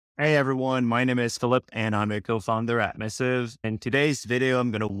Hey everyone, my name is Philip and I'm a co-founder at Missive. In today's video, I'm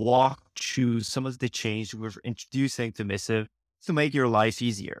going to walk through some of the changes we're introducing to Missive to make your life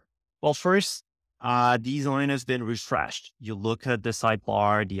easier. Well, first, design has been refreshed. You look at the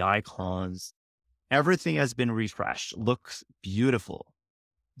sidebar, the icons, everything has been refreshed. Looks beautiful.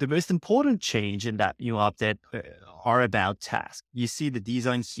 The most important change in that new update are about tasks. You see the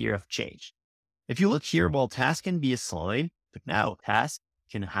designs here have changed. If you look here, well, tasks can be assigned, but now tasks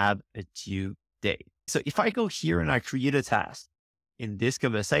can have a due date. So if I go here and I create a task in this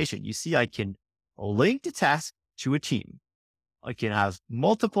conversation, you see I can link the task to a team. I can have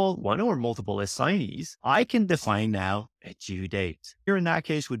one or multiple assignees. I can define now a due date. Here in that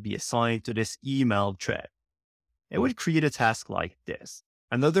case would be assigned to this email thread. It would create a task like this.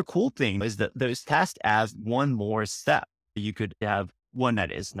 Another cool thing is that those tasks have one more step. You could have one that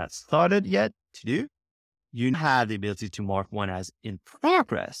is not started yet to do. You have the ability to mark one as in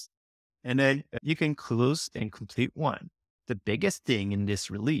progress, and then you can close and complete one. The biggest thing in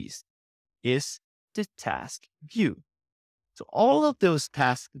this release is the task view. So all of those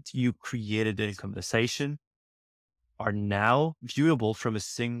tasks that you created in conversation are now viewable from a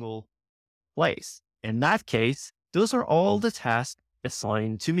single place. In that case, those are all the tasks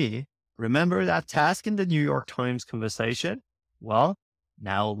assigned to me. Remember that task in the New York Times conversation? Well,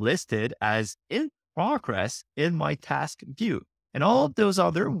 now listed as in progress in my task view. And all of those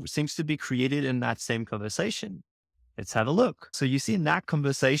other seems to be created in that same conversation. Let's have a look. So you see in that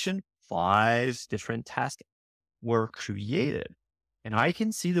conversation, 5 different tasks were created. And I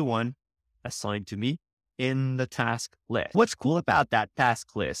can see the one assigned to me in the task list. What's cool about that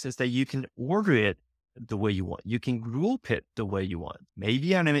task list is that you can order it the way you want. You can group it the way you want.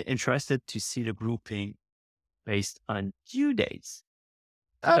 Maybe I'm interested to see the grouping based on due dates.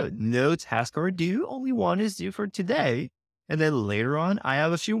 Oh, no tasks are due. Only one is due for today. And then later on, I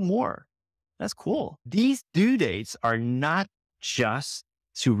have a few more. That's cool. These due dates are not just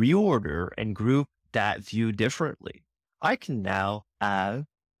to reorder and group that view differently. I can now have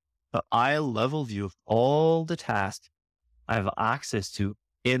an eye level view of all the tasks I have access to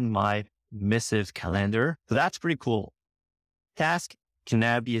in my Missive calendar. So that's pretty cool. Tasks can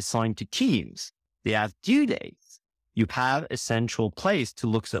now be assigned to teams. They have due dates. You have a central place to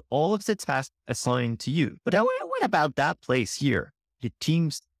look at all of the tasks assigned to you. But what about that place here? The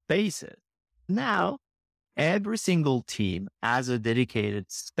team spaces. Now, every single team has a dedicated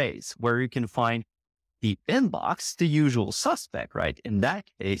space where you can find the inbox, the usual suspect, right? In that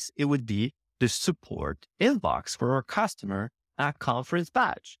case, it would be the support inbox for our customer at conference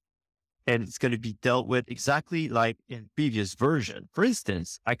badge. And it's going to be dealt with exactly like in previous version. For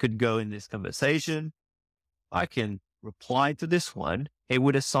instance, I could go in this conversation. I can reply to this one. It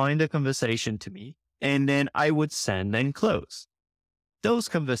would assign the conversation to me, and then I would send and close. Those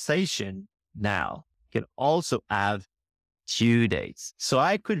conversations now can also have due dates. So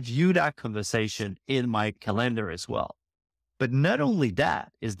I could view that conversation in my calendar as well. But not only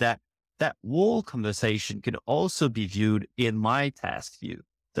that, is that whole conversation can also be viewed in my task view.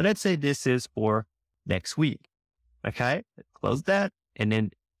 So let's say this is for next week. Okay, close that and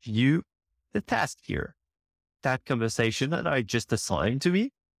then view the task here. That conversation that I just assigned to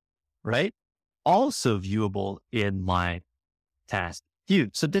me, right? Also viewable in my task view.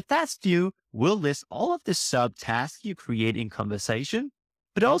 So the task view will list all of the subtasks you create in conversation,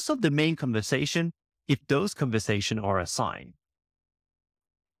 but also the main conversation if those conversations are assigned.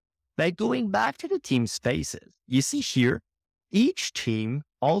 By going back to the team spaces, you see here, each team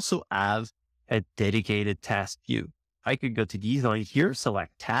also has a dedicated task view. I could go to design here,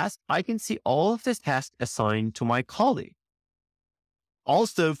 select task. I can see all of the tasks assigned to my colleague.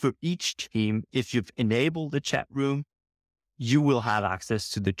 Also for each team, if you've enabled the chat room, you will have access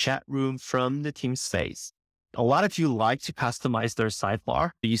to the chat room from the team space. A lot of you like to customize their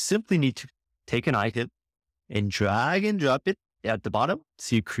sidebar. You simply need to take an item and drag and drop it at the bottom.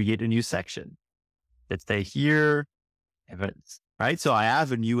 So you create a new section. Let's say here, events, right? So I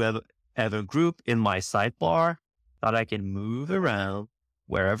have a new event group in my sidebar that I can move around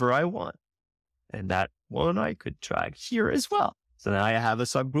wherever I want. And that one I could drag here as well. So now I have a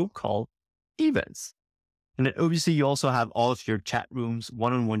subgroup called events. And then obviously you also have all of your chat rooms,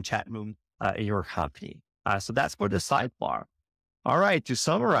 one-on-one chat room in your company. So that's for the sidebar. All right, to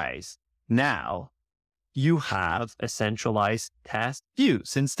summarize, now you have a centralized task view.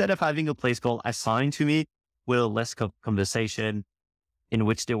 So instead of having a place called assigned to me with a list of conversation in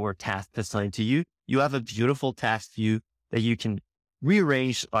which there were tasks assigned to you, you have a beautiful task view that you can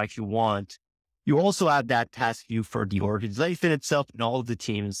rearrange like you want. You also have that task view for the organization itself and all of the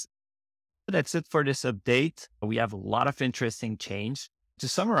teams. That's it for this update. We have a lot of interesting change To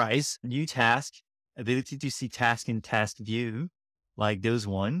summarize, new task, ability to see task in task view, like those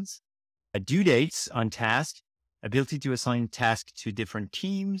ones, a due dates on task, ability to assign task to different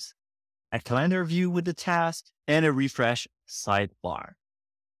teams, a calendar view with the task, and a refresh sidebar.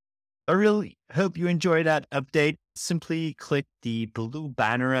 I really hope you enjoyed that update. Simply click the blue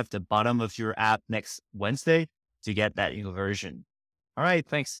banner at the bottom of your app next Wednesday to get that new version. All right,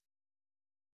 thanks.